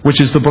opened, which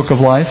is the book of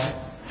life.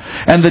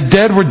 And the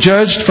dead were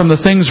judged from the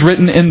things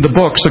written in the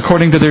books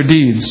according to their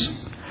deeds.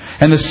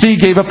 And the sea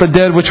gave up the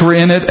dead which were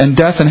in it, and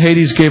death and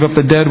Hades gave up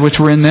the dead which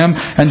were in them,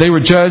 and they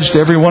were judged,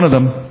 every one of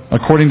them,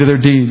 according to their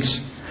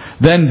deeds.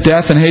 Then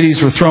death and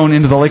Hades were thrown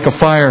into the lake of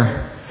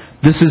fire.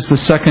 This is the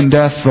second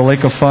death, the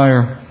lake of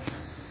fire.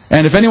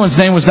 And if anyone's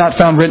name was not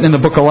found written in the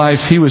book of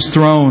life, he was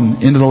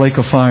thrown into the lake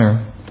of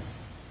fire.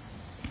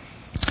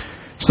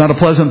 It's not a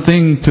pleasant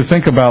thing to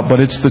think about, but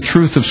it's the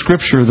truth of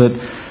Scripture that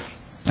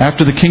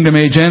after the kingdom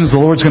age ends, the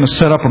Lord's going to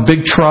set up a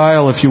big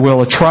trial, if you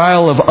will, a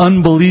trial of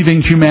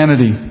unbelieving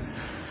humanity.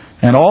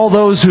 And all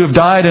those who have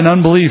died in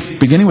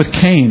unbelief, beginning with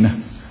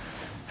Cain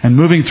and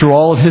moving through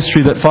all of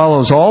history that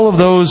follows, all of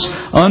those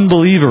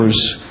unbelievers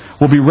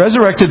will be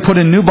resurrected, put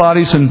in new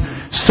bodies,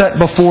 and set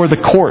before the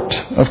court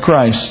of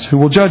Christ, who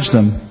will judge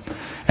them.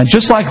 And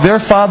just like their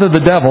father, the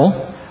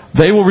devil,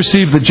 they will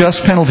receive the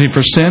just penalty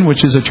for sin,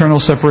 which is eternal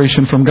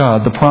separation from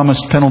God, the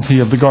promised penalty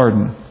of the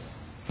garden.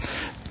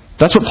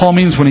 That's what Paul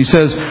means when he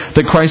says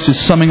that Christ is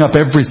summing up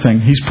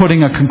everything. He's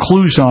putting a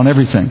conclusion on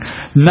everything.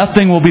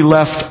 Nothing will be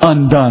left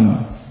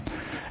undone.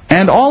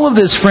 And all of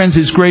this, friends,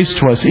 is grace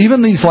to us.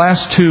 Even these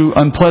last two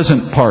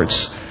unpleasant parts,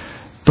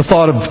 the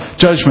thought of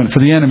judgment for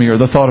the enemy or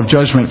the thought of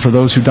judgment for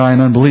those who die in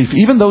unbelief,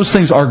 even those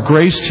things are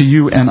grace to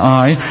you and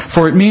I,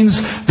 for it means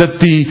that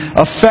the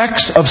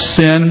effects of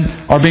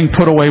sin are being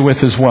put away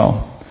with as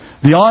well.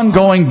 The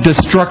ongoing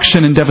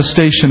destruction and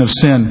devastation of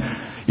sin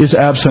is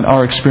absent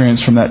our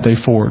experience from that day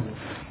forward.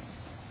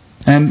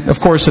 And, of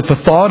course, at the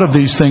thought of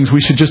these things,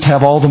 we should just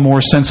have all the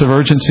more sense of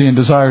urgency and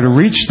desire to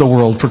reach the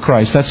world for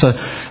Christ. That's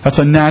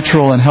a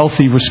natural and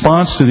healthy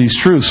response to these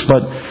truths.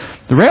 But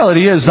the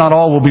reality is not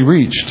all will be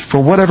reached,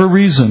 for whatever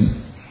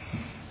reason.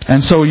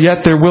 And so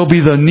yet there will be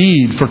the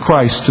need for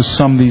Christ to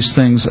sum these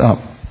things up.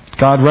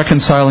 God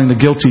reconciling the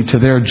guilty to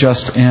their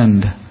just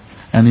end,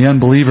 and the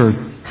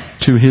unbeliever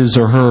to his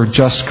or her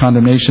just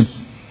condemnation.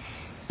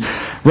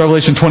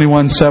 Revelation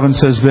 21:7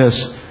 says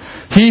this,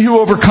 He who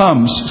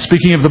overcomes,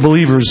 speaking of the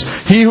believers,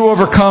 he who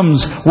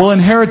overcomes will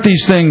inherit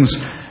these things,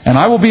 and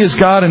I will be his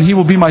God, and he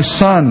will be my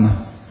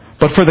son.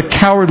 But for the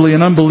cowardly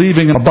and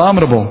unbelieving and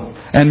abominable,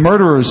 and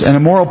murderers and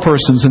immoral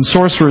persons, and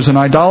sorcerers and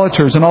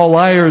idolaters, and all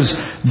liars,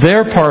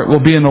 their part will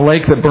be in the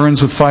lake that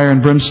burns with fire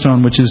and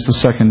brimstone, which is the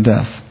second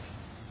death.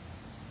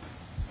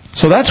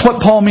 So that's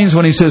what Paul means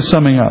when he says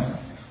summing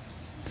up.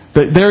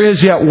 That there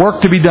is yet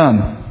work to be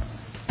done,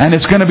 and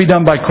it's going to be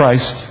done by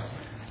Christ.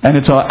 And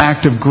it's an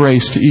act of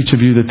grace to each of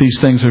you that these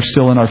things are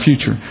still in our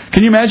future.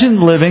 Can you imagine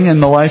living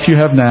in the life you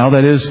have now,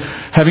 that is,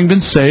 having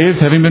been saved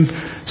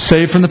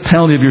from the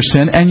penalty of your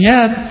sin, and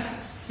yet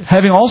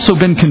having also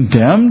been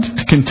condemned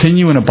to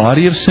continue in a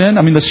body of sin?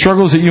 I mean, the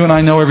struggles that you and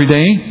I know every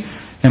day,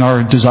 and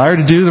our desire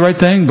to do the right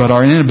thing, but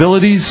our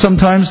inabilities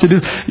sometimes to do.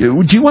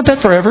 Do you want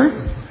that forever?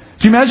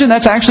 Do you imagine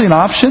that's actually an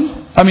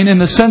option? I mean, in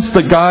the sense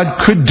that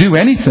God could do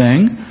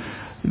anything,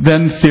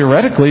 then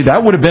theoretically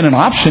that would have been an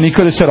option. He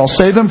could have said, I'll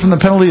save them from the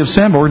penalty of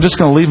sin, but we're just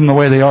going to leave them the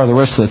way they are the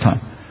rest of the time.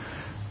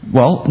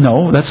 Well,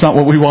 no, that's not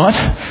what we want.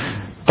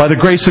 By the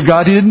grace of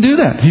God, He didn't do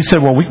that. He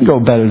said, well, we can go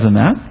better than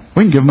that.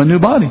 We can give them a new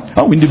body.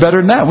 Oh, we can do better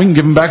than that. We can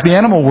give them back the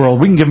animal world.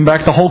 We can give them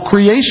back the whole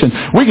creation.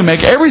 We can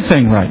make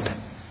everything right.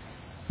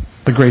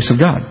 The grace of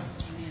God.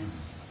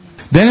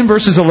 Then in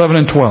verses 11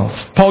 and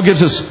 12, Paul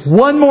gives us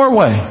one more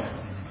way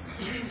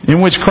in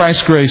which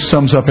Christ's grace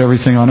sums up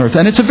everything on earth.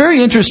 And it's a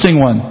very interesting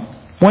one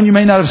you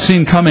may not have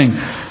seen coming.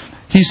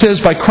 He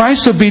says, by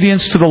Christ's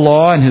obedience to the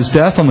law and His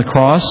death on the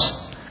cross,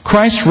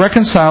 Christ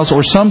reconciles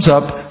or sums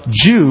up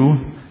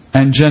Jew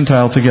and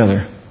Gentile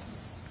together.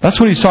 That's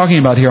what he's talking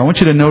about here. I want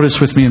you to notice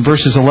with me in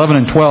verses 11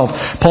 and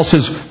 12. Paul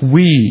says,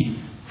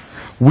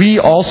 we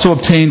also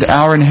obtained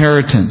our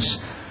inheritance.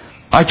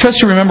 I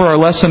trust you remember our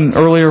lesson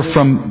earlier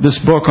from this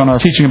book on our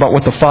teaching about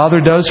what the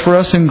Father does for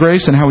us in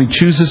grace and how He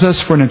chooses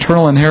us for an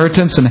eternal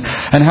inheritance and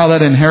how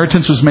that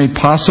inheritance was made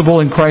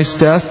possible in Christ's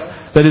death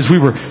That is, we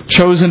were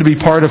chosen to be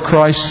part of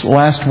Christ's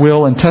last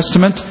will and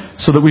testament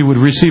so that we would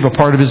receive a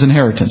part of His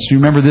inheritance. You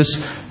remember this,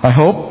 I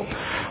hope?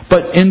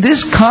 But in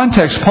this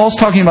context, Paul's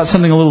talking about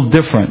something a little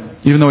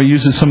different, even though he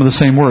uses some of the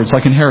same words,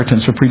 like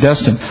inheritance or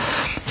predestined.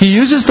 He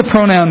uses the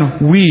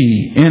pronoun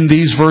we in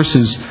these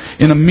verses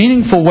in a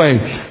meaningful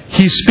way.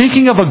 He's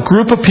speaking of a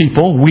group of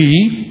people,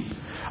 we,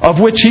 of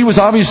which he was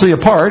obviously a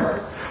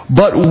part,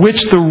 but which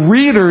the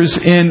readers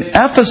in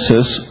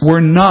Ephesus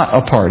were not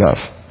a part of.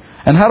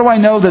 And how do I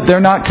know that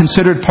they're not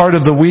considered part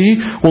of the we?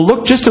 Well,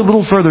 look just a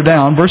little further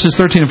down, verses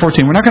 13 and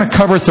 14. We're not going to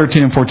cover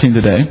 13 and 14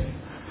 today.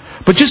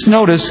 But just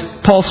notice,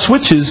 Paul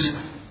switches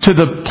to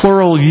the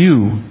plural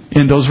you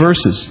in those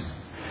verses.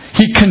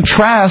 He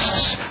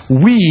contrasts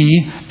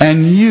we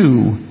and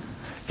you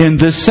in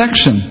this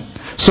section.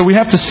 So we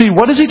have to see,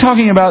 what is he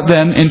talking about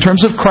then in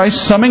terms of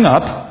Christ summing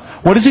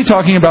up? What is he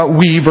talking about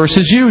we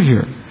versus you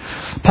here?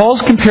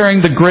 Paul's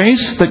comparing the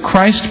grace that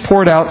Christ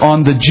poured out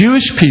on the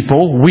Jewish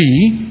people,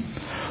 we,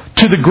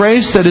 to the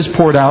grace that is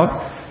poured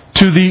out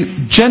to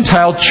the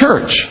Gentile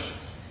church,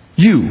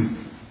 you.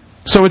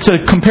 So it's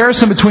a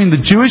comparison between the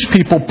Jewish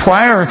people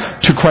prior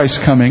to Christ's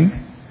coming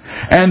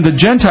and the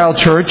Gentile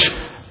church,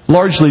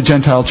 largely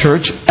Gentile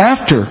church,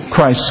 after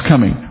Christ's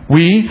coming.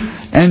 We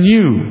and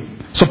you.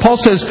 So Paul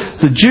says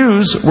the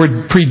Jews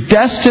were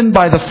predestined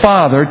by the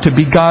Father to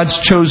be God's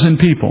chosen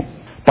people.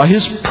 By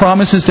His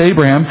promises to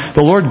Abraham,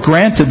 the Lord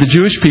granted the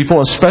Jewish people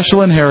a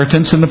special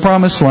inheritance in the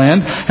Promised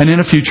Land and in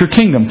a future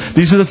kingdom.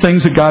 These are the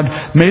things that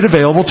God made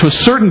available to a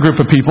certain group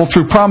of people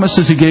through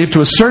promises He gave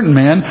to a certain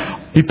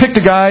man. He picked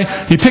a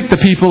guy, He picked the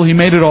people, He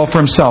made it all for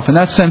Himself. In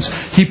that sense,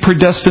 He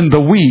predestined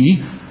the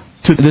we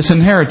to this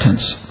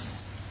inheritance.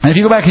 And if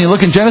you go back and you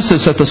look in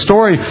Genesis at the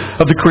story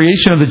of the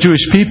creation of the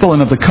Jewish people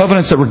and of the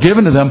covenants that were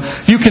given to them,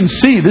 you can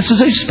see this is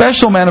a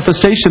special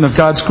manifestation of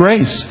God's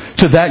grace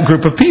to that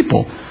group of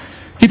people.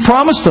 He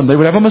promised them they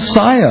would have a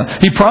Messiah.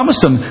 He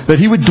promised them that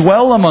He would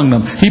dwell among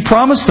them. He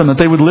promised them that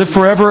they would live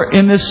forever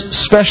in this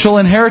special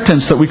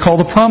inheritance that we call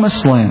the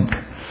Promised Land.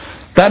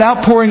 That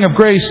outpouring of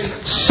grace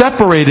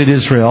separated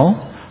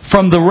Israel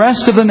from the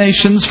rest of the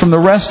nations, from the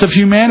rest of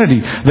humanity.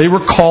 They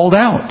were called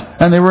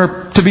out, and they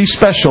were to be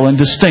special and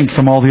distinct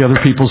from all the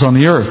other peoples on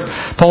the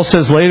earth. Paul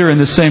says later in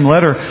this same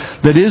letter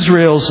that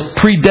Israel's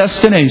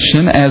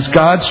predestination as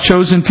God's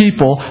chosen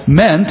people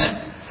meant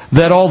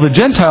that all the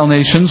Gentile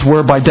nations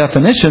were, by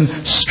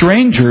definition,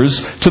 strangers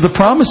to the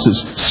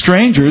promises,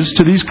 strangers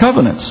to these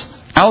covenants,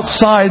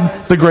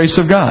 outside the grace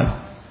of God.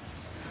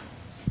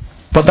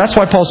 But that's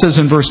why Paul says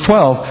in verse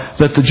 12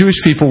 that the Jewish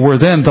people were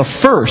then the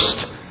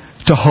first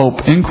to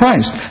hope in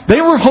Christ. They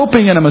were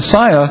hoping in a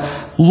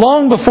Messiah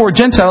long before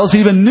Gentiles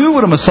even knew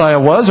what a Messiah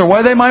was or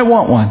why they might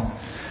want one.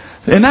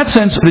 In that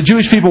sense, the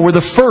Jewish people were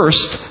the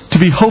first to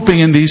be hoping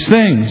in these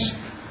things,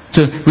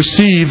 to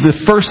receive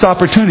the first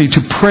opportunity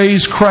to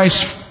praise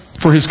Christ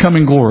for His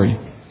coming glory.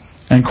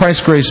 And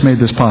Christ's grace made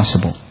this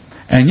possible.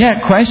 And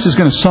yet, Christ is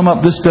going to sum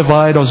up this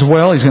divide as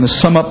well. He's going to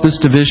sum up this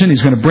division.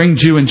 He's going to bring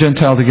Jew and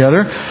Gentile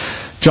together.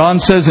 John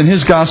says in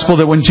his gospel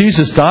that when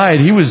Jesus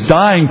died, He was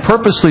dying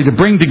purposely to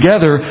bring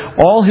together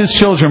all His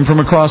children from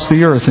across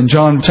the earth. In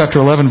John chapter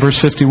 11, verse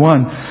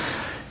 51,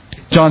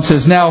 John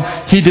says,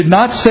 "Now, He did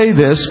not say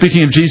this,"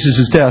 speaking of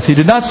Jesus' death, "He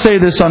did not say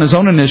this on His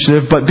own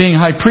initiative, but being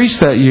high priest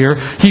that year,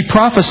 He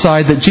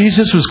prophesied that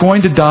Jesus was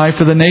going to die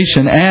for the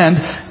nation,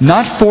 and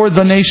not for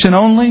the nation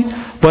only,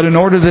 but in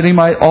order that He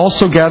might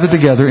also gather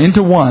together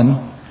into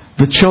one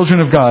the children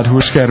of God who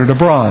were scattered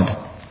abroad."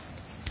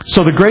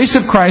 So the grace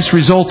of Christ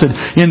resulted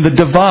in the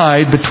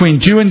divide between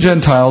Jew and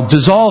Gentile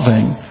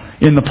dissolving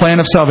in the plan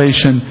of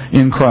salvation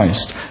in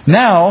Christ.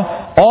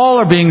 Now, all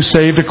are being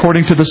saved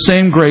according to the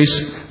same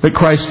grace that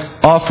Christ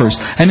offers.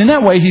 And in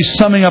that way, He's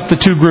summing up the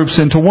two groups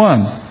into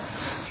one.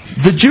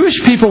 The Jewish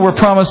people were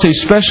promised a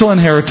special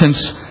inheritance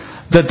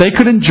that they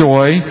could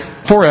enjoy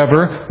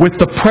forever with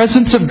the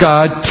presence of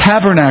God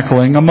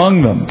tabernacling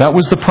among them. That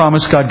was the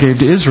promise God gave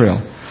to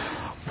Israel.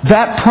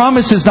 That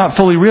promise is not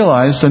fully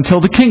realized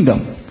until the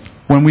kingdom,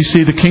 when we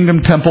see the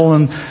kingdom temple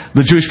and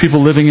the Jewish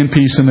people living in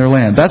peace in their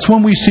land. That's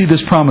when we see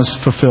this promise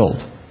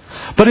fulfilled.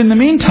 But in the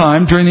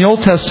meantime, during the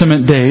Old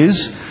Testament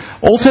days,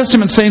 Old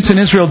Testament saints in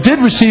Israel did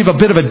receive a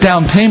bit of a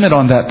down payment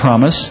on that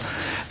promise.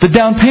 The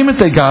down payment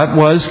they got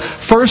was,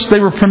 first, they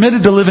were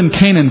permitted to live in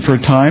Canaan for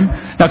a time.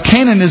 Now,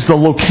 Canaan is the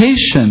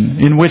location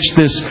in which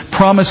this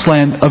promised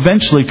land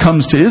eventually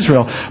comes to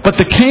Israel. But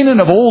the Canaan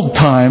of old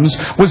times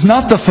was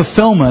not the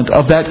fulfillment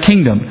of that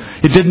kingdom.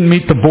 It didn't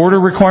meet the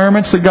border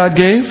requirements that God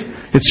gave.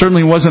 It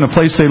certainly wasn't a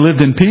place they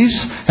lived in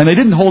peace, and they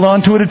didn't hold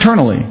on to it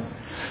eternally.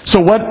 So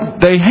what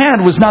they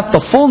had was not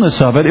the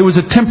fullness of it. It was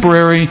a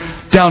temporary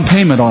down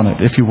payment on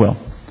it, if you will.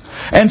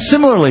 And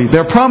similarly,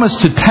 they're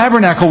promised to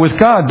tabernacle with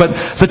God, but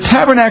the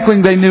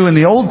tabernacling they knew in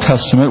the Old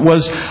Testament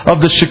was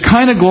of the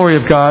Shekinah glory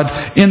of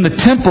God in the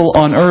temple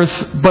on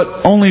earth,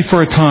 but only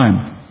for a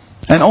time.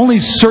 And only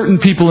certain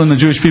people in the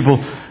Jewish people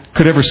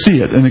could ever see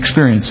it and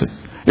experience it.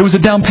 It was a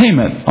down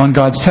payment on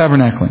God's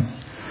tabernacling.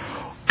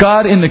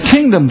 God in the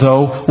kingdom,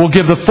 though, will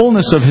give the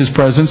fullness of His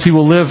presence. He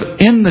will live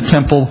in the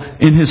temple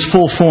in His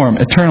full form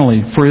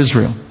eternally for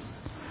Israel.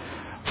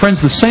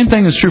 Friends, the same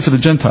thing is true for the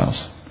Gentiles.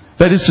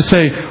 That is to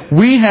say,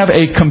 we have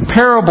a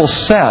comparable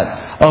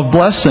set of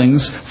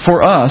blessings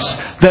for us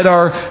that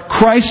are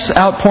Christ's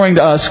outpouring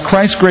to us,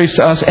 Christ's grace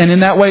to us, and in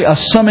that way a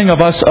summing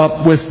of us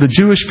up with the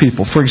Jewish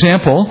people. For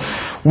example,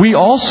 we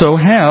also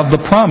have the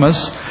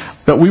promise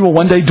that we will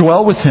one day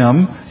dwell with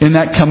Him in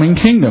that coming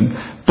kingdom.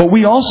 But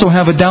we also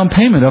have a down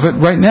payment of it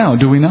right now,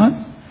 do we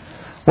not?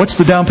 What's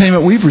the down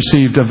payment we've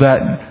received of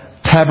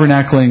that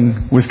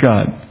tabernacling with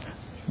God?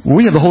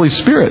 We have the Holy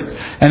Spirit.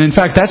 And in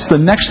fact, that's the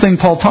next thing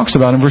Paul talks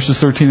about in verses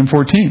 13 and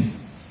 14.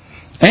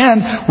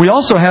 And we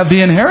also have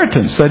the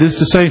inheritance. That is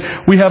to say,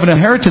 we have an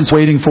inheritance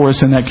waiting for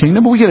us in that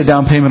kingdom, but we get a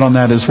down payment on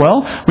that as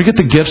well. We get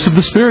the gifts of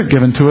the Spirit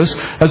given to us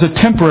as a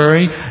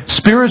temporary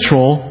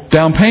spiritual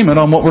down payment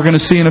on what we're going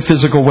to see in a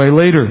physical way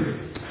later.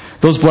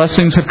 Those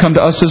blessings have come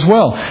to us as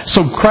well.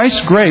 So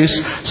Christ's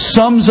grace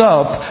sums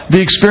up the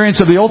experience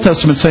of the Old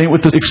Testament saint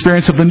with the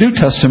experience of the New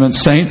Testament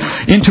saint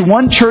into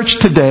one church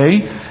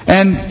today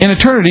and in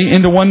eternity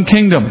into one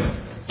kingdom.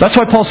 That's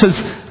why Paul says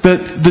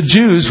that the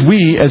Jews,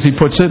 we, as he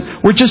puts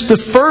it, were just the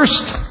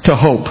first to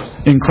hope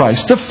in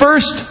Christ. The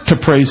first to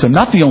praise Him,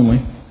 not the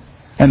only,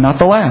 and not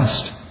the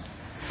last.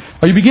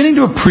 Are you beginning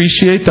to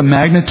appreciate the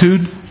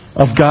magnitude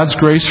of God's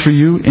grace for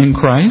you in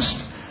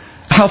Christ?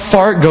 How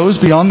far it goes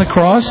beyond the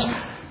cross?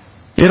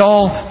 It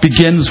all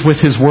begins with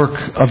His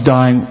work of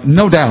dying,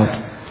 no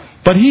doubt.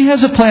 But He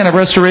has a plan of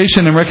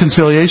restoration and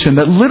reconciliation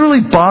that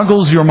literally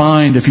boggles your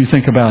mind if you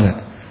think about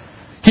it.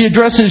 He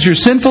addresses your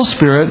sinful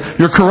spirit,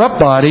 your corrupt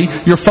body,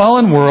 your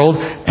fallen world,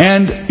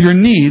 and your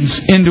needs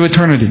into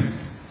eternity.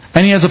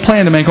 And He has a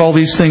plan to make all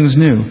these things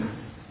new.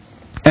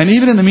 And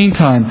even in the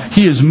meantime,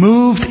 He has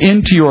moved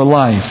into your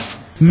life,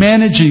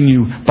 managing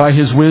you by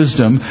His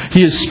wisdom.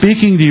 He is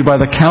speaking to you by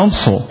the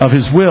counsel of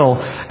His will.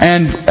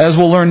 And as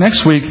we'll learn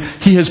next week,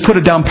 He has put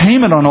a down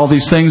payment on all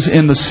these things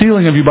in the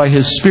sealing of you by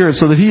His Spirit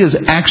so that He is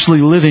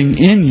actually living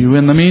in you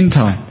in the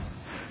meantime.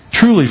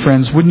 Truly,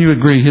 friends, wouldn't you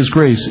agree? His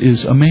grace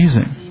is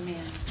amazing.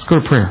 Let's go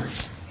to prayer.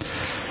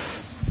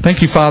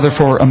 Thank you, Father,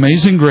 for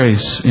amazing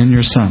grace in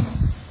your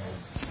Son.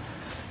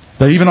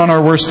 That even on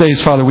our worst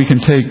days, Father, we can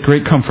take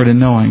great comfort in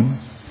knowing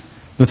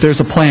that there's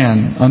a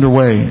plan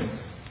underway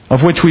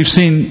of which we've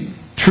seen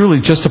truly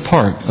just a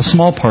part, a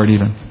small part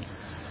even.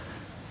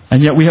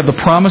 And yet we have the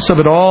promise of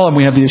it all, and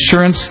we have the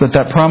assurance that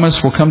that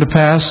promise will come to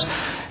pass.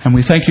 And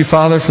we thank you,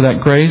 Father, for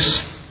that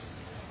grace,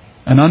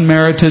 an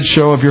unmerited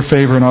show of your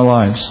favor in our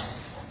lives.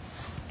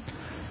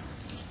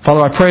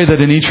 Father, I pray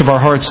that in each of our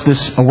hearts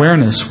this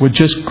awareness would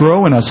just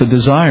grow in us a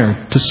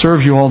desire to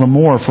serve you all the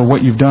more for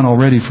what you've done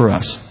already for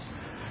us.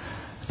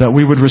 That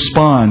we would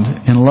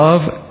respond in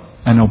love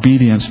and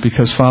obedience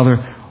because, Father,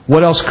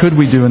 what else could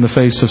we do in the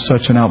face of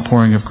such an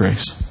outpouring of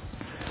grace?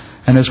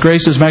 And as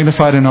grace is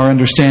magnified in our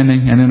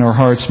understanding and in our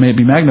hearts, may it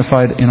be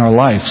magnified in our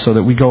life so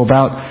that we go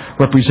about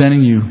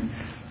representing you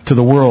to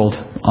the world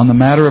on the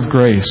matter of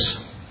grace.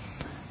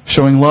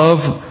 Showing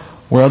love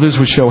where others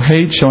would show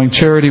hate, showing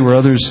charity where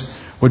others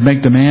would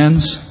make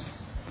demands,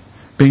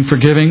 being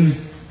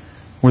forgiving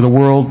where the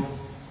world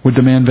would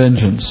demand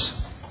vengeance.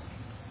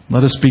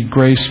 Let us be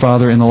grace,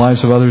 Father, in the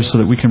lives of others so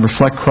that we can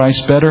reflect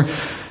Christ better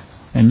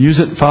and use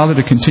it, Father,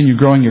 to continue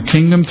growing your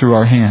kingdom through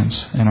our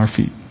hands and our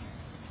feet.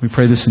 We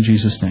pray this in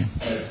Jesus' name.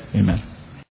 Amen.